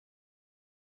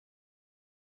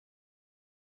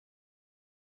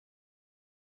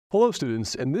Hello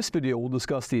students, in this video we'll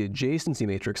discuss the adjacency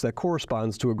matrix that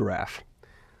corresponds to a graph.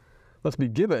 Let's be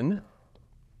given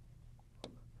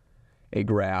a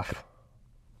graph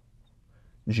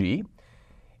G,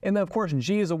 and then of course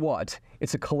G is a what?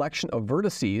 It's a collection of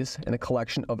vertices and a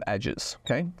collection of edges,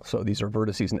 okay? So these are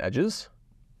vertices and edges.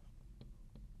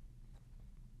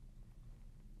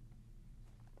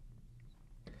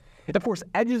 And of course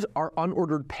edges are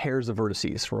unordered pairs of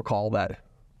vertices. Recall that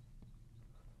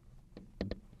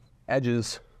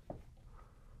edges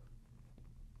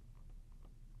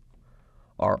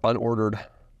are unordered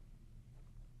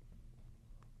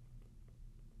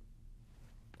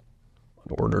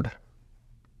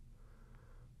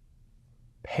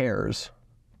pairs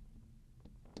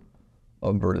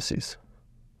of vertices.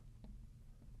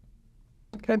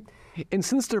 Okay, and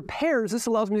since they're pairs, this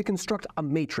allows me to construct a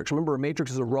matrix. Remember, a matrix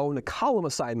is a row and a column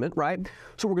assignment, right?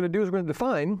 So what we're going to do is we're going to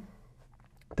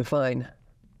define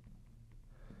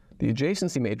the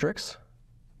adjacency matrix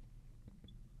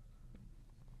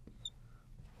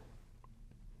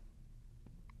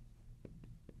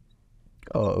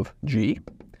of G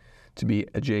to be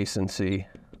adjacency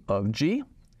of G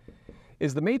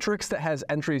is the matrix that has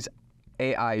entries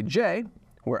Aij,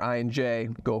 where I and j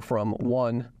go from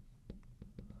 1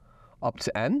 up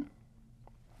to n.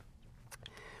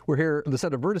 We're here the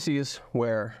set of vertices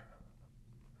where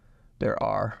there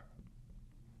are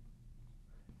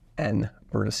n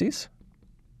vertices.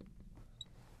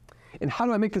 And how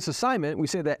do I make this assignment? We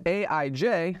say that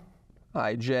Aij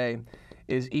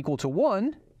is equal to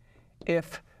 1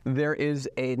 if there is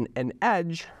an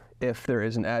edge,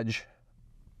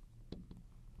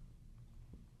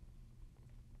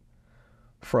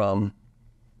 from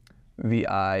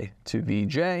Vi to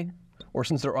Vj, or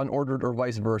since they're unordered, or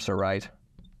vice versa, right?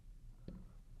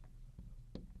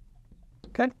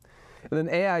 Okay, and then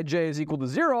Aij is equal to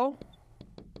 0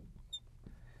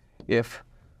 if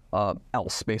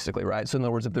else, basically, right? So in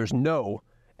other words, if there's no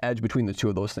edge between the two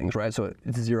of those things, right? So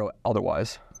it's 0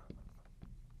 otherwise.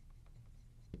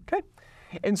 Okay,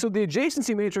 and so the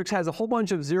adjacency matrix has a whole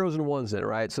bunch of zeros and ones in it,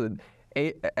 right? So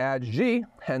add G,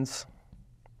 hence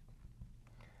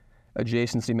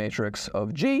adjacency matrix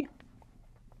of G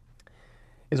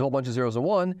is a whole bunch of zeros and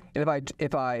 1. And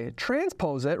if I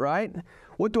transpose it, right,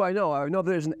 what do I know? I know if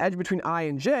there's an edge between I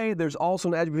and j, there's also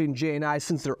an edge between j and I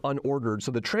since they're unordered.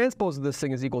 So the transpose of this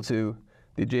thing is equal to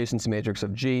the adjacency matrix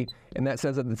of G, and that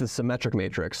says that it's a symmetric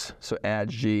matrix. So add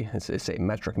G, it's a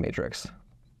metric matrix.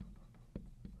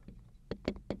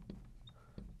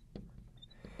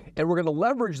 And we're going to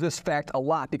leverage this fact a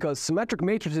lot because symmetric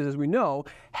matrices, as we know,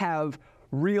 have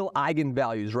real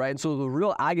eigenvalues, right? And so the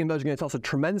real eigenvalues are going to tell us a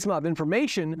tremendous amount of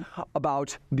information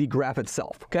about the graph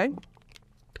itself, okay?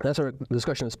 That's our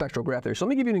discussion of spectral graph theory. So let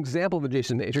me give you an example of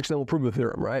adjacent matrix, then we'll prove the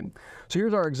theorem, right? So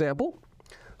here's our example.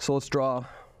 So let's draw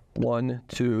 1,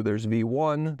 2, there's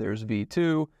V1, there's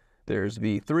V2, there's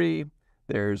V3,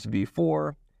 there's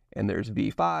V4, and there's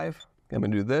V5. I'm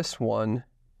going to do this, 1,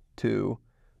 2,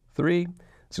 3.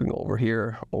 So we can go over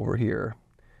here,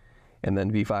 and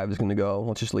then V5 is going to go,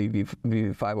 let's just leave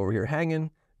V5 over here hanging.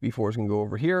 V4 is going to go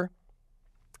over here.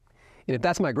 And if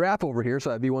that's my graph over here, so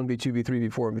I have V1, V2, V3,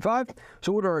 V4, and V5,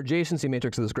 so what are our adjacency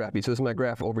matrix of this graph be? So this is my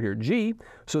graph over here, G.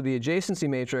 So the adjacency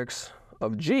matrix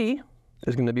of G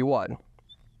is going to be what?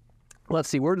 Let's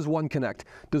see, where does 1 connect?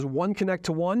 Does 1 connect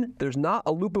to 1? There's not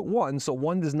a loop at 1, so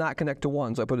 1 does not connect to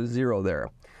 1, so I put a 0 there.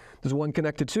 Does 1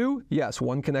 connect to 2? Yes,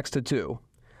 1 connects to 2.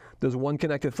 Does 1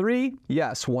 connect to 3?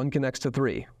 Yes, 1 connects to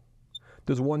 3.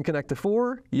 Does 1 connect to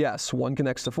 4? Yes, 1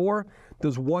 connects to 4.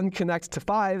 Does 1 connect to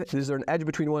 5? Is there an edge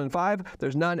between 1 and 5?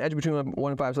 There's not an edge between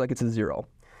 1 and 5, so that gets a 0.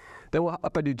 Then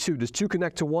up I do 2. Does 2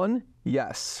 connect to 1?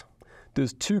 Yes.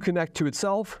 Does 2 connect to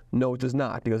itself? No, it does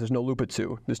not, because there's no loop at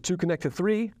 2. Does 2 connect to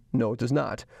 3? No, it does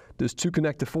not. Does 2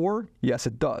 connect to 4? Yes,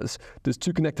 it does. Does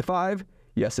 2 connect to 5?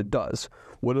 Yes, it does.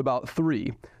 What about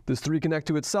 3? Does 3 connect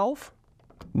to itself?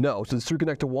 No. Does 3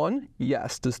 connect to 1?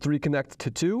 Yes. Does 3 connect to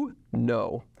 2?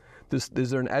 No. Is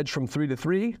there an edge from 3 to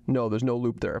 3? No, there's no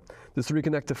loop there. Does 3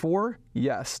 connect to 4?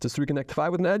 Yes. Does 3 connect to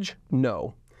 5 with an edge?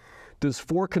 No. Does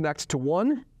 4 connect to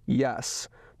 1? Yes.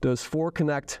 Does 4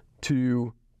 connect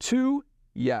to 2?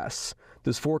 Yes.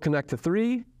 Does 4 connect to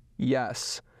 3?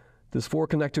 Yes. Does 4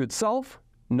 connect to itself?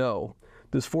 No.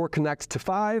 Does 4 connect to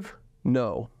 5?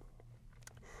 No.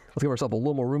 Let's give ourselves a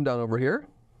little more room down over here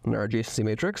in our adjacency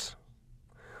matrix.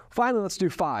 Finally, let's do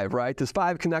 5, right? Does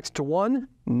 5 connect to 1?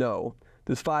 No.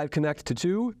 Does 5 connect to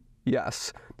 2?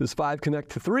 Yes. Does 5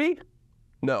 connect to 3?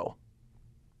 No.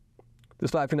 Does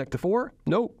 5 connect to 4?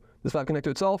 Nope. Does 5 connect to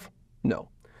itself? No.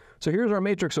 So here's our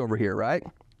matrix over here, right?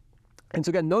 And so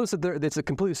again, notice that it's a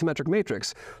completely symmetric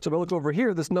matrix. So if I look over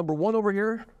here, this number 1 over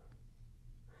here,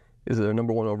 is there a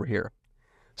number 1 over here?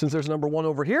 Since there's number 1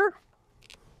 over here,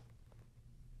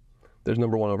 there's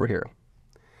number 1 over here.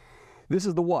 This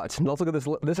is the what? And let's look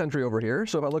at this entry over here.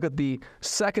 So if I look at the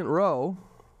second row,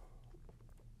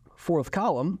 4th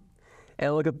column, and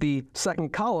I look at the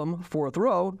second column, 4th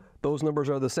row, those numbers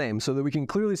are the same. So that we can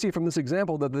clearly see from this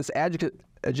example that this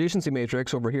adjacency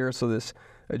matrix over here, so this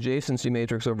adjacency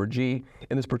matrix over G,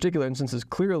 in this particular instance is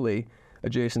clearly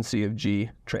adjacency of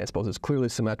G transpose. It's clearly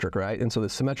symmetric, right? And so the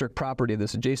symmetric property of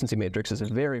this adjacency matrix is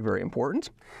very, very important.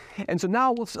 And so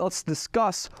now let's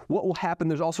discuss what will happen.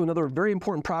 There's also another very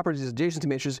important property of this adjacency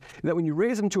matrix, that when you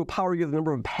raise them to a power, you get the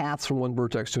number of paths from one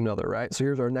vertex to another, right? So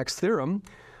here's our next theorem.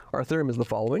 Our theorem is the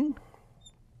following.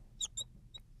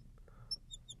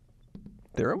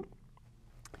 Theorem.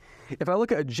 If I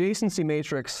look at adjacency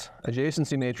matrix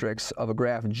of a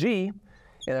graph G,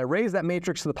 and I raise that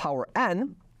matrix to the power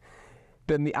n,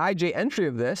 then the ij entry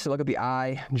of this, so look at the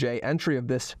ij entry of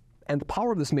this, and the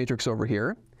power of this matrix over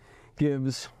here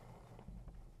gives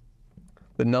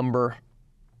the number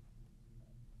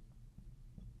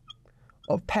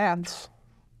of paths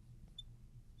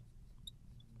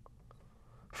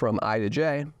from I to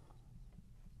j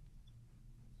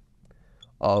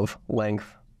of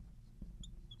length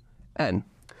n.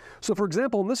 So for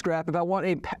example, in this graph, if I want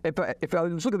if I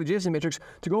just look at the adjacency matrix,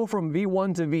 to go from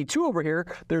v1 to v2 over here,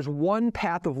 there's one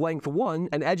path of length 1,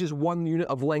 and edge is 1 unit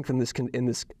of length in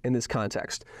this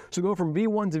context. So go from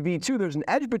v1 to v2, there's an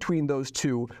edge between those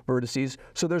two vertices,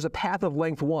 so there's a path of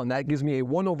length 1. That gives me a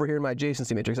 1 over here in my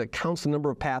adjacency matrix. That counts the number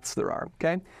of paths there are,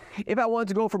 okay? If I wanted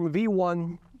to go from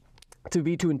v1 to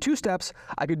v2 in 2 steps,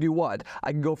 I could do what?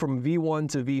 I could go from v1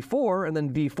 to v4 and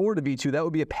then v4 to v2. That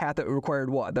would be a path that required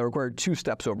what? That required 2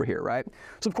 steps over here, right?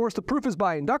 So of course the proof is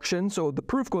by induction, so the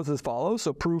proof goes as follows.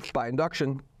 So proof by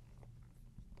induction.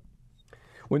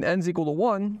 When n's equal to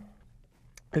 1,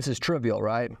 this is trivial,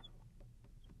 right?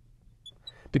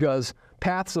 Because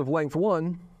paths of length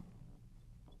 1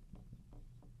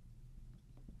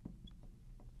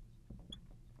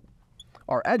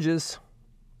 are edges,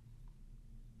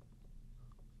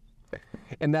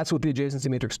 and that's what the adjacency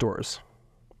matrix stores.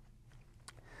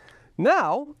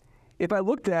 Now, if I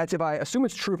assume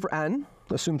it's true for n,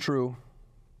 assume true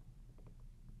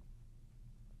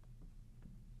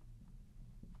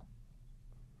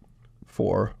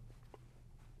for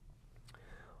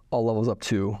all levels up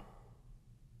to,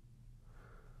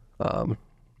 for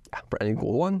n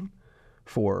equal to 1,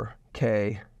 for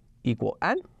k equal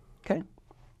n, okay?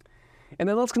 And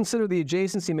then let's consider the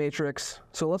adjacency matrix.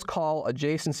 So let's call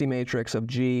adjacency matrix of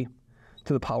G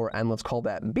to the power n, let's call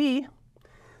that B.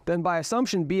 Then by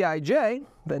assumption Bij,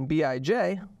 then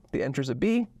Bij, the entries of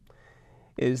B,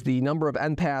 is the number of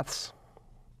n paths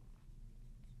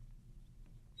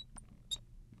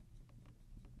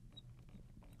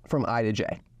from I to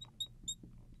j.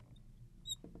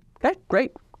 Okay,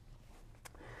 great.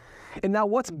 And now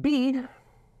what's B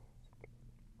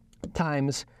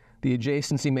times the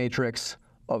adjacency matrix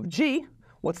of G?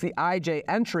 What's the ij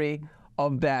entry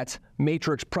of that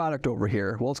matrix product over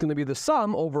here? Well, it's going to be the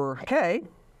sum over k.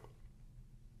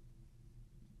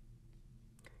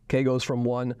 K goes from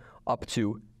 1 up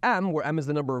to m, where m is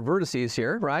the number of vertices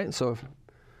here, right? So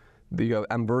you have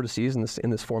m vertices in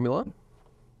this formula.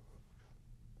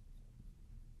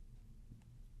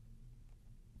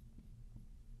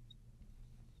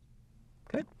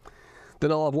 Okay.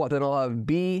 Then I'll have what? Then I'll have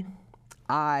b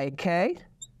I, k,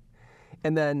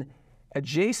 and then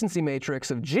adjacency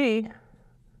matrix of G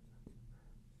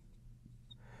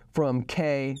from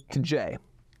k to j.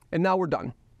 And now we're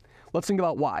done. Let's think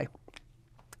about why.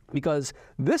 Because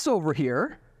this over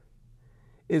here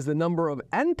is the number of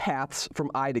n paths from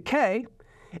I to k,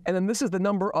 and then this is the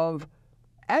number of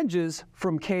edges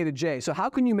from k to j. So how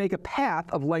can you make a path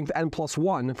of length n plus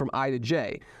 1 from I to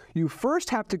j? You first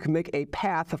have to make a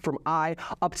path from I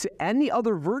up to any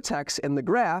other vertex in the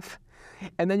graph,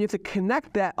 and then you have to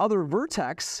connect that other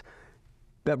vertex,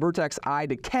 that vertex I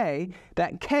to k.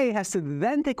 That k has to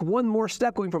then take one more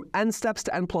step, going from n steps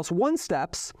to n plus 1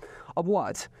 steps of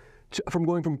what? From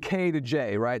going from k to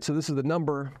j, right? So this is the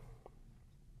number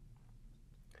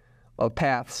of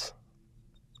paths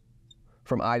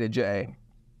from I to j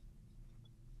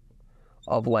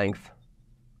of length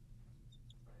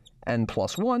n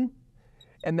plus 1,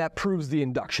 and that proves the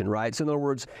induction, right? So in other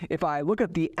words, if I look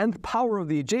at the nth power of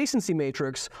the adjacency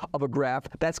matrix of a graph,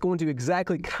 that's going to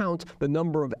exactly count the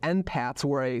number of n paths,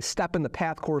 where a step in the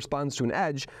path corresponds to an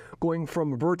edge, going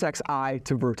from vertex I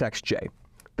to vertex j.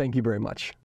 Thank you very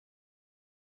much.